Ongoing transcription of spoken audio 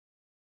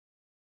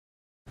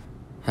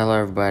Hello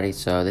everybody,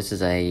 so this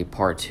is a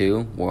part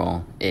 2,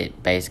 well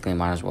it basically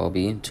might as well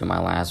be, to my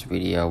last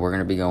video. We're going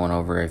to be going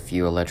over a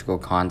few electrical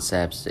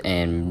concepts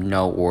in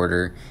no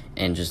order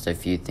and just a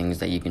few things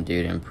that you can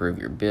do to improve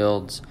your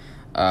builds.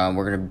 We're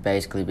going to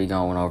basically be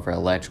going over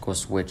electrical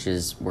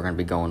switches. We're going to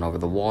be going over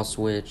the wall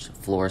switch,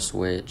 floor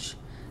switch,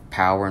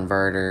 power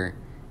inverter,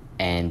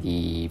 and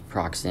the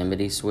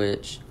proximity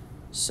switch.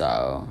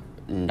 So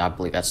I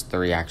believe that's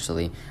 3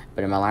 actually.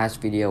 But in my last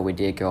video, we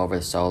did go over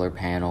the solar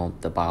panel,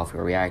 the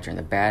biofuel reactor, and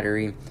the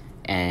battery.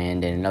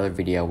 And in another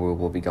video, we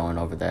will be going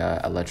over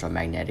the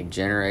electromagnetic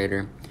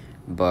generator.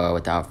 But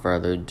without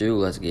further ado,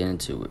 let's get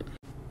into it.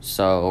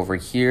 So over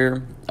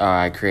here,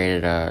 I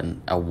created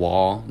a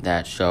wall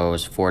that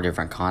shows 4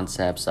 different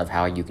concepts of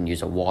how you can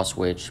use a wall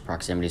switch,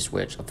 proximity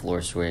switch, a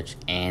floor switch,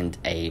 and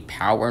a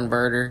power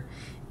inverter,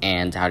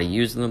 and how to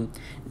use them.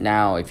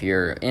 Now, if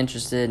you're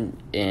interested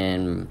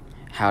in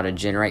how to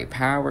generate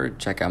power,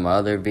 check out my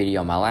other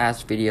video, my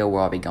last video,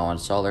 where I'll be going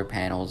solar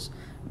panels,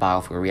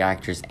 biofuel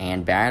reactors,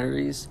 and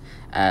batteries,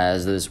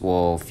 as this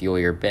will fuel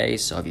your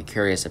base. So if you're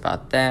curious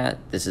about that,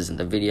 this isn't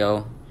the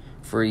video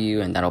for you,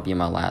 and that'll be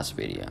my last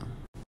video.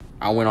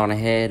 I went on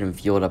ahead and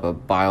fueled up a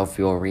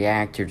biofuel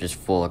reactor just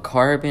full of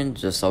carbon,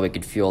 just so we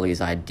could fuel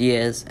these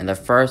ideas. And the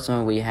first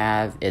one we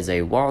have is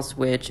a wall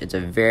switch. It's a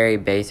very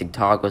basic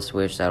toggle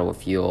switch that will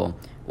fuel,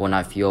 well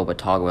not fuel, but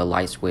toggle a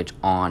light switch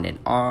on and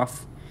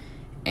off.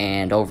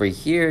 And over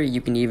here, you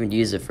can even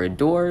use it for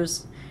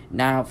doors.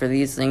 Now, for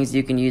these things,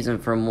 you can use them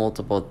for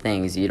multiple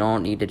things. You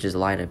don't need to just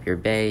light up your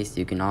base.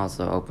 You can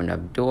also open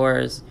up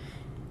doors.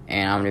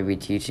 And I'm going to be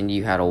teaching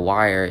you how to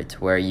wire it to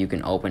where you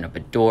can open up a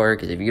door.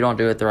 Because if you don't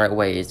do it the right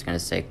way, it's going to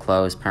stay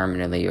closed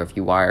permanently. Or if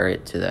you wire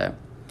it to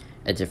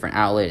a different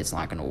outlet, it's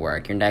not going to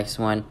work. Your next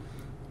one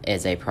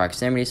is a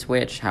proximity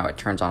switch, how it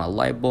turns on a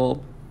light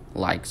bulb,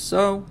 like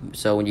so.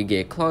 So when you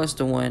get close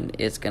to one,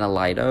 it's going to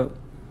light up.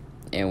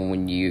 And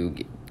when you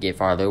get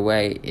farther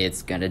away,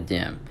 it's gonna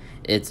dim.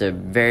 It's a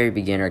very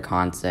beginner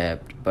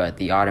concept, but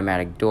the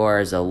automatic door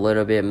is a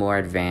little bit more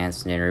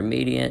advanced and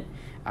intermediate.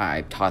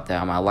 I taught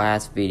that on my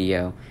last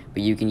video,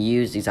 but you can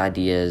use these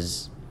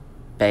ideas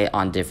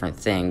on different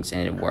things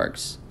and it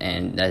works,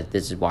 and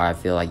this is why I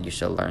feel like you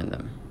should learn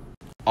them.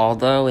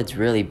 Although it's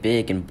really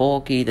big and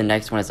bulky, the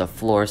next one is a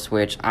floor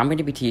switch. I'm going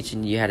to be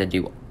teaching you how to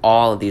do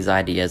all of these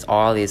ideas,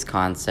 all of these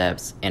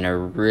concepts in a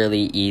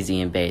really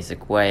easy and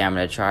basic way. I'm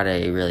going to try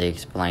to really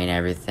explain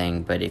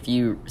everything, but if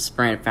you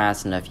sprint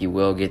fast enough, you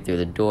will get through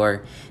the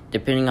door.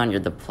 Depending on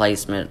the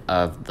placement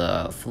of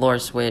the floor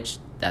switch,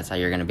 that's how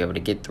you're going to be able to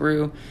get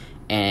through.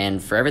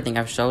 And for everything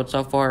I've showed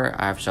so far,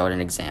 I've showed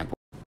an example.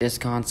 This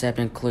concept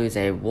includes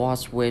a wall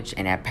switch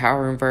and a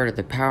power inverter.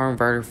 The power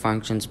inverter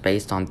functions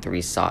based on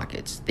 3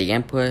 sockets. The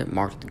input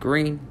marked with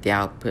green, the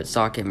output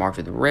socket marked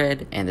with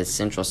red, and the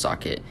central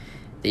socket.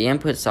 The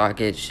input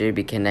socket should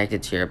be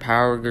connected to your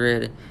power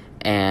grid,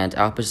 and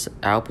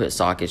output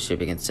socket should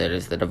be considered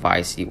as the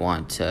device you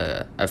want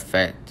to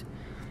affect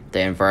the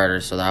inverter.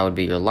 So that would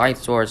be your light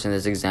source in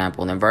this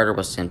example. The inverter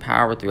will send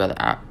power through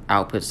the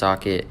output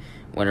socket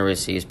when it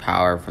receives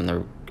power from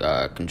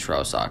the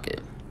control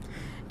socket.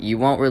 You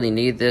won't really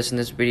need this in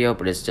this video,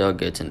 but it's still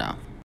good to know.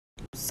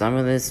 Some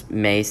of this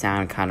may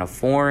sound kind of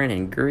foreign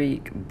and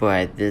Greek,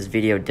 but this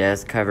video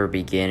does cover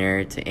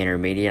beginner to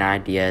intermediate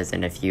ideas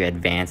and a few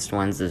advanced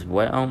ones as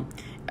well.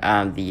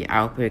 The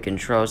output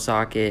control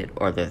socket,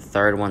 or the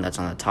third one that's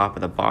on the top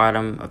of the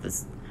bottom of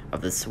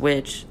the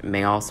switch,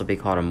 may also be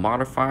called a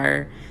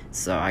modifier,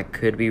 so I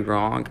could be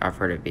wrong. I've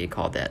heard it be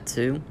called that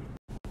too.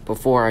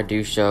 Before I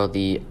do show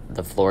the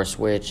floor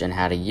switch and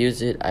how to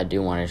use it, I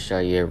do want to show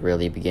you a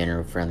really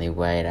beginner-friendly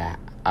way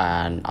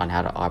on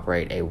how to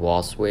operate a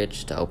wall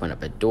switch to open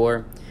up a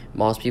door.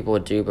 Most people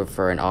do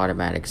prefer an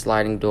automatic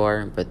sliding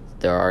door, but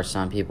there are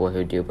some people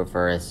who do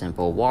prefer a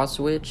simple wall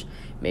switch.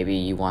 Maybe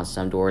you want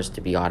some doors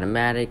to be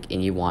automatic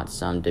and you want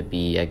some to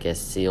be, I guess,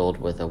 sealed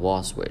with a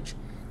wall switch.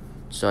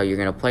 So you're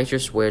going to place your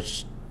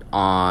switch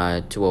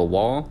to a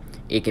wall.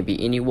 It can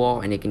be any wall,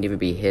 and it can even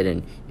be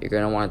hidden. You're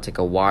going to want to take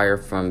a wire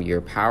from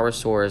your power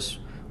source,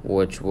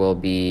 which will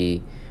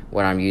be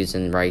what I'm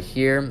using right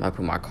here. I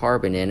put my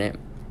carbon in it,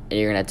 and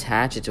you're going to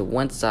attach it to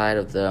one side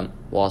of the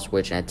wall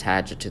switch and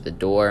attach it to the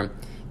door.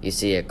 You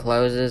see it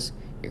closes.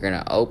 You're going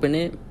to open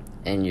it,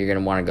 and you're going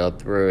to want to go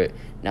through it.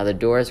 Now, the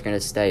door is going to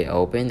stay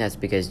open. That's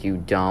because you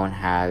don't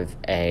have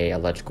a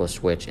electrical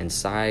switch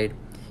inside.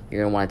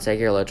 You're going to want to take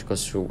your electrical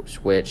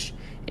switch,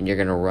 and you're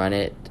going to run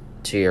it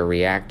to your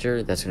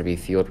reactor that's going to be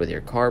fueled with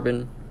your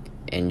carbon,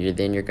 and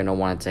then you're going to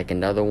want to take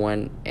another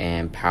one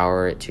and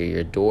power it to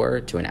your door,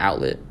 to an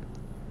outlet,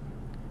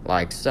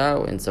 like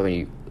so. And so when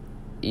you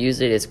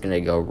use it, it's going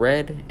to go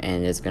red,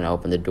 and it's going to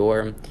open the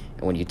door, and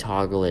when you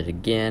toggle it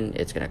again,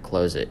 it's going to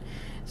close it.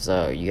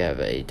 So you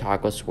have a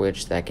toggle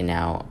switch that can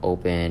now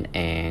open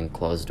and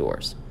close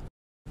doors.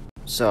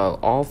 So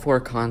all 4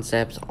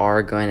 concepts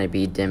are going to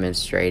be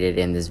demonstrated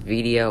in this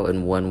video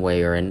in one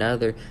way or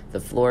another.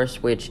 The floor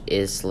switch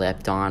is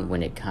slept on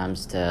when it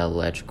comes to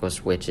electrical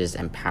switches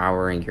and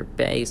powering your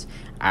base.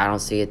 I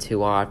don't see it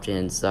too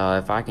often, so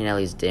if I can at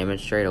least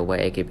demonstrate a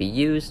way it could be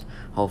used,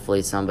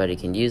 hopefully somebody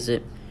can use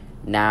it.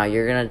 Now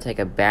you're going to take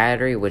a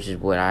battery, which is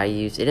what I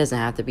use. It doesn't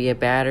have to be a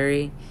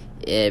battery.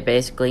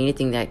 Basically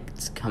anything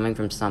that's coming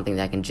from something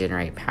that can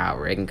generate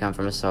power. It can come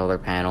from a solar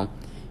panel.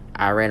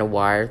 I ran a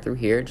wire through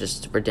here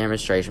just for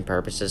demonstration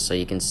purposes so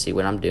you can see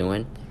what I'm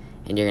doing.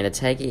 And you're going to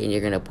take it and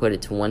you're going to put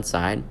it to one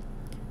side.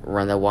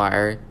 Run the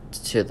wire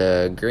to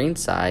the green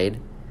side.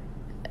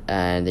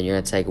 And then you're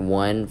going to take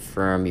one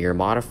from your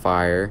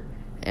modifier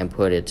and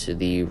put it to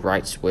the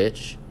right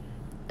switch.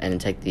 And then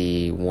take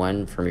the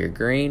one from your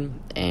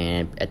green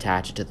and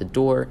attach it to the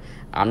door.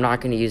 I'm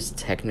not going to use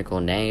technical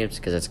names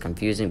because it's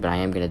confusing, but I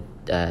am going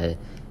to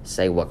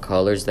say what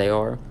colors they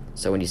are.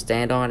 So when you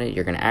stand on it,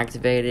 you're going to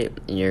activate it,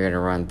 and you're going to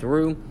run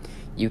through.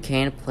 You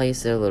can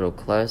place it a little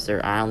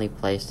closer. I only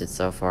placed it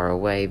so far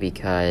away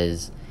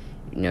because,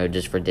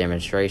 just for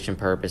demonstration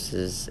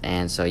purposes,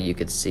 and so you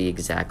could see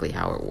exactly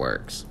how it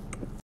works.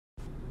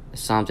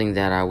 Something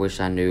that I wish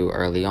I knew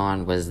early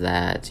on was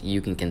that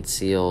you can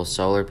conceal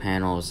solar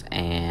panels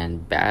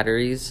and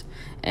batteries,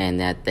 and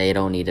that they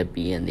don't need to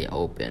be in the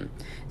open.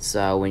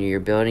 So when you're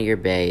building your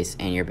base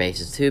and your base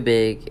is too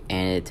big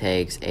and it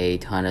takes a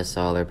ton of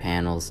solar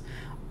panels,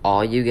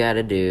 all you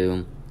gotta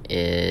do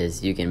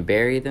is you can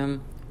bury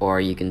them or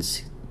you can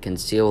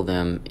conceal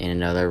them in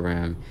another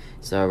room.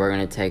 So we're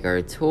gonna take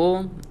our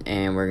tool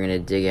and we're gonna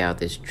dig out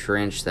this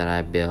trench that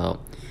I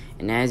built.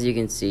 And as you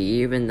can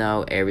see, even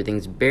though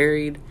everything's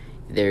buried,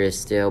 there is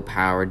still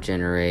power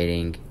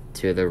generating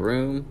to the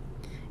room.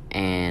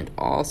 And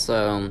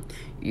also,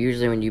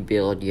 usually when you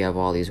build, you have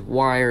all these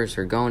wires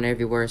are going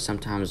everywhere.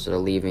 Sometimes they're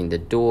leaving the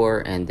door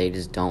and they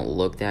just don't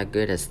look that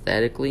good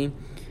aesthetically.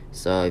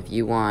 So if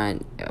you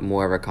want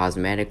more of a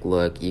cosmetic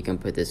look, you can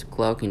put this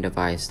cloaking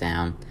device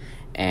down,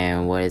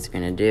 and what it's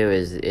going to do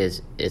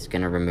is it's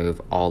going to remove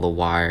all the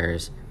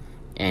wires,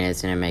 and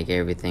it's going to make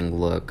everything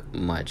look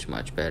much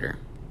better.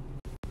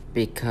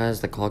 Because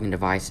the cloaking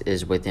device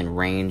is within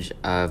range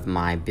of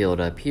my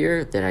build up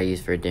here that I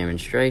use for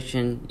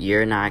demonstration,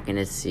 you're not going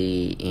to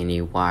see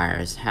any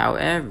wires.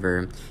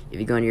 However, if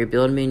you go into your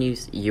build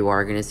menus, you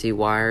are going to see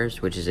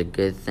wires, which is a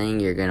good thing.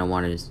 You're going to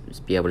want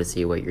to be able to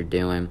see what you're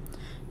doing.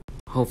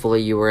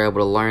 Hopefully you were able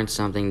to learn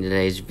something in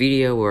today's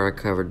video where I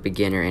covered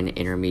beginner and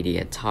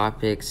intermediate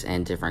topics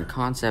and different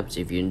concepts.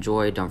 If you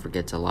enjoyed, don't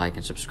forget to like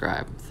and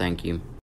subscribe. Thank you.